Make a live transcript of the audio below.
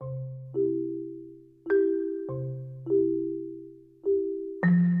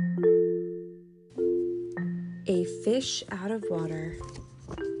A fish out of water.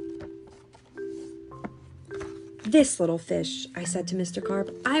 This little fish, I said to Mr.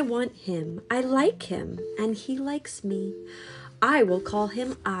 Carp, I want him. I like him, and he likes me. I will call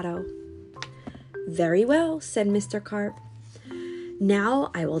him Otto. Very well, said Mr. Carp.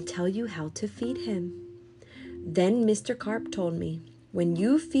 Now I will tell you how to feed him. Then Mr. Carp told me, when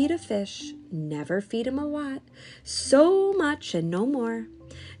you feed a fish, never feed him a lot, so much and no more,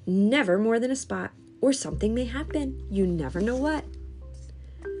 never more than a spot, or something may happen, you never know what.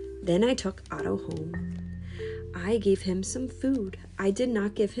 Then I took Otto home. I gave him some food. I did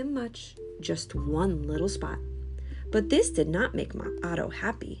not give him much, just one little spot. But this did not make Otto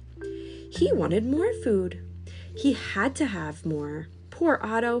happy. He wanted more food. He had to have more. Poor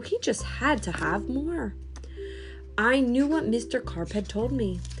Otto, he just had to have more. I knew what Mr. Carp had told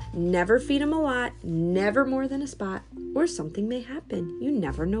me. Never feed him a lot, never more than a spot, or something may happen. You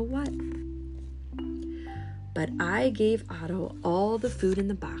never know what. But I gave Otto all the food in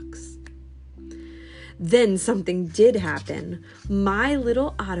the box. Then something did happen. My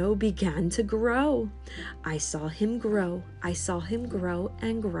little Otto began to grow. I saw him grow. I saw him grow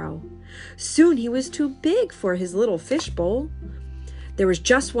and grow. Soon he was too big for his little fish bowl. There was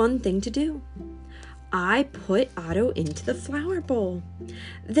just one thing to do. I put Otto into the flower bowl.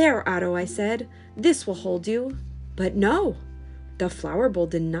 There, Otto, I said, this will hold you. But no, the flower bowl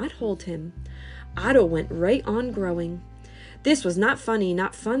did not hold him. Otto went right on growing. This was not funny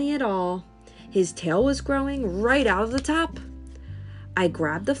at all. His tail was growing right out of the top. I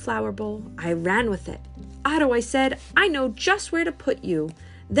grabbed the flower bowl. I ran with it. Otto, I said, I know just where to put you.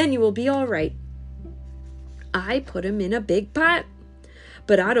 Then you will be all right. I put him in a big pot.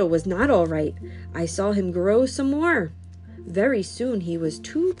 But Otto was not all right. I saw him grow some more. Very soon he was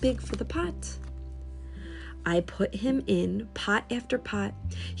too big for the pot. I put him in pot after pot.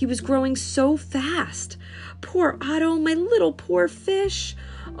 He was growing so fast. Poor Otto, my little poor fish.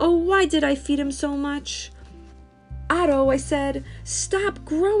 Oh, why did I feed him so much? Otto, I said, stop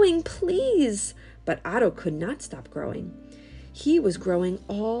growing, please. But Otto could not stop growing. He was growing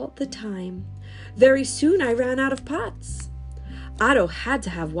all the time. Very soon I ran out of pots. Otto had to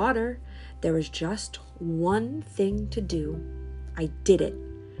have water. There was just one thing to do. I did it.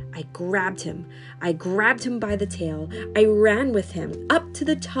 I grabbed him. I grabbed him by the tail. I ran with him up to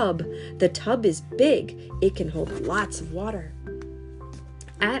the tub. The tub is big. It can hold lots of water.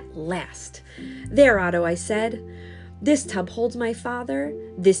 At last. There, Otto, I said. This tub holds my father.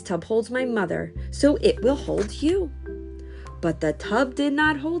 This tub holds my mother. So it will hold you. But the tub did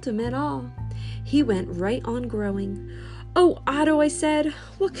not hold him at all. He went right on growing. Oh, Otto, I said,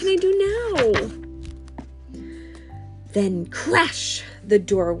 what can I do now? Then crash, the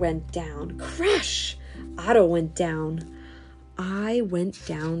door went down. Crash, Otto went down. I went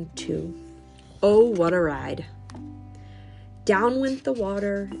down too. Oh, what a ride. Down went the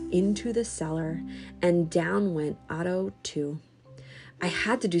water into the cellar, and down went Otto too. I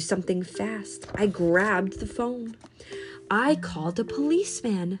had to do something fast. I grabbed the phone. I called a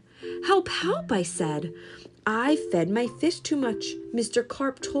policeman. Help, help, I said. I fed my fish too much. Mr.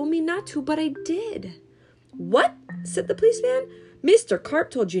 Carp told me not to, but I did. What? Said the policeman. Mr.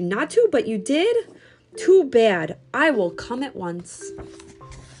 Carp told you not to, but you did? Too bad. I will come at once.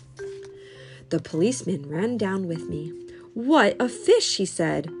 The policeman ran down with me. What a fish, he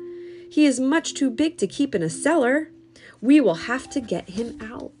said. He is much too big to keep in a cellar. We will have to get him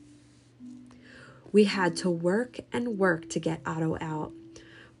out. We had to work and work to get Otto out.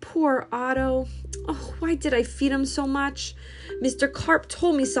 Poor Otto. Oh, why did I feed him so much? Mr. Carp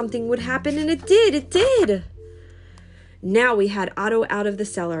told me something would happen, and it did. Now we had Otto out of the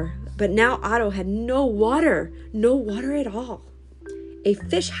cellar, but now Otto had no water at all. A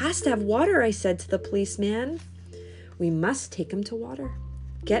fish has to have water, I said to the policeman. We must take him to water.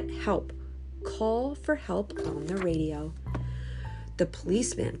 Get help. Call for help on the radio. The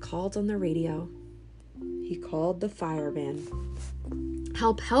policeman called on the radio. He called the fireman.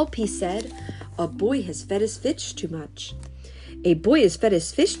 Help, help, he said. A boy has fed his fish too much. A boy has fed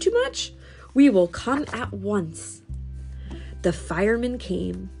his fish too much? We will come at once. The firemen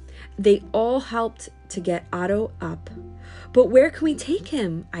came. They all helped to get Otto up. But where can we take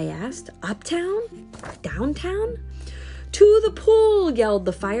him? I asked. Uptown? Downtown? To the pool, yelled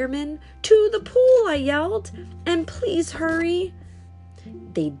the firemen. To the pool, I yelled. And please hurry.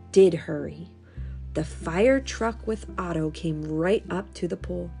 They did hurry. The fire truck with Otto came right up to the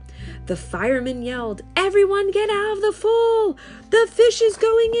pool. The firemen yelled, "Everyone get out of the pool! The fish is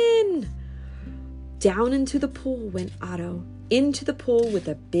going in!" Down into the pool went Otto, into the pool with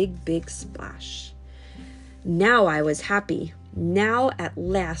a big, big splash. Now I was happy. Now at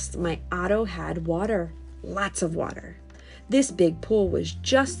last my Otto had water. lots of water. This big pool was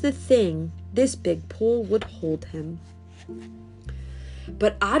just the thing. This big pool would hold him.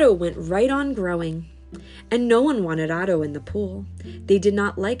 But Otto went right on growing, and no one wanted Otto in the pool. They did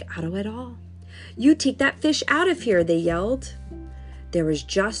not like Otto at all. "You take that fish out of here," they yelled. There was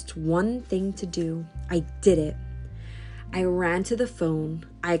just one thing to do. I did it. I ran to the phone.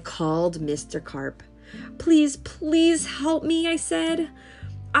 I called Mr. Carp. "Please, please help me," I said.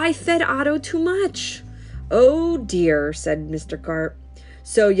 "I fed Otto too much." "Oh dear," said Mr. Carp.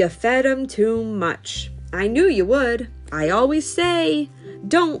 "So you fed him too much. I knew you would. I always say,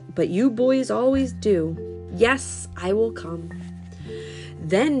 don't, but you boys always do. Yes, I will come."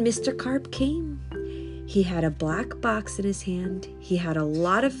 Then Mr. Carp came. He had a black box in his hand. He had a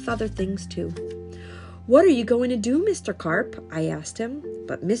lot of other things too. "What are you going to do, Mr. Carp?" I asked him,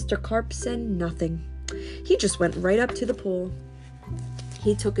 but Mr. Carp said nothing. He just went right up to the pool.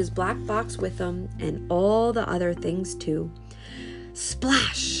 He took his black box with him and all the other things too.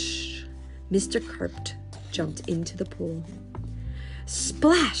 Splash! Mr. Carp jumped into the pool.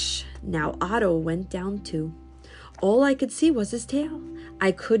 Splash! Now Otto went down too. All I could see was his tail.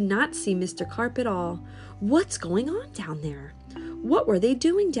 I could not see Mr. Carp at all. What's going on down there? What were they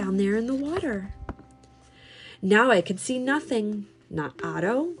doing down there in the water? Now I could see nothing. Not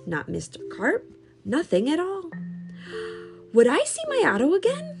Otto, not Mr. Carp, nothing at all. Would I see my Otto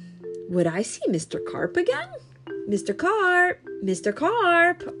again? Would I see Mr. Carp again? "Mr. Carp! Mr.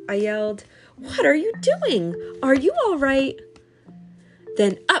 Carp!" I yelled. "What are you doing? Are you all right?"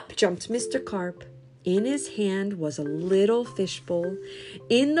 Then up jumped Mr. Carp. In his hand was a little fishbowl.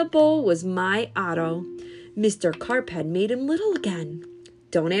 In the bowl was my Otto. Mr. Carp had made him little again.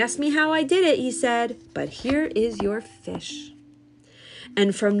 "Don't ask me how I did it," he said, "but here is your fish."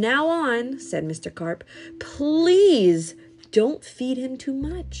 "And from now on," said Mr. Carp, "please don't feed him too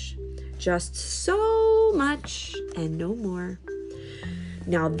much. Just so much and no more."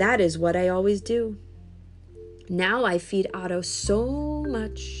 Now that is what I always do. Now I feed Otto so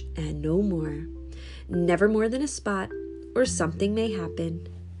much and no more. Never more than a spot or something may happen.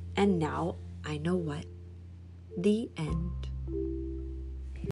 And now I know what. The end.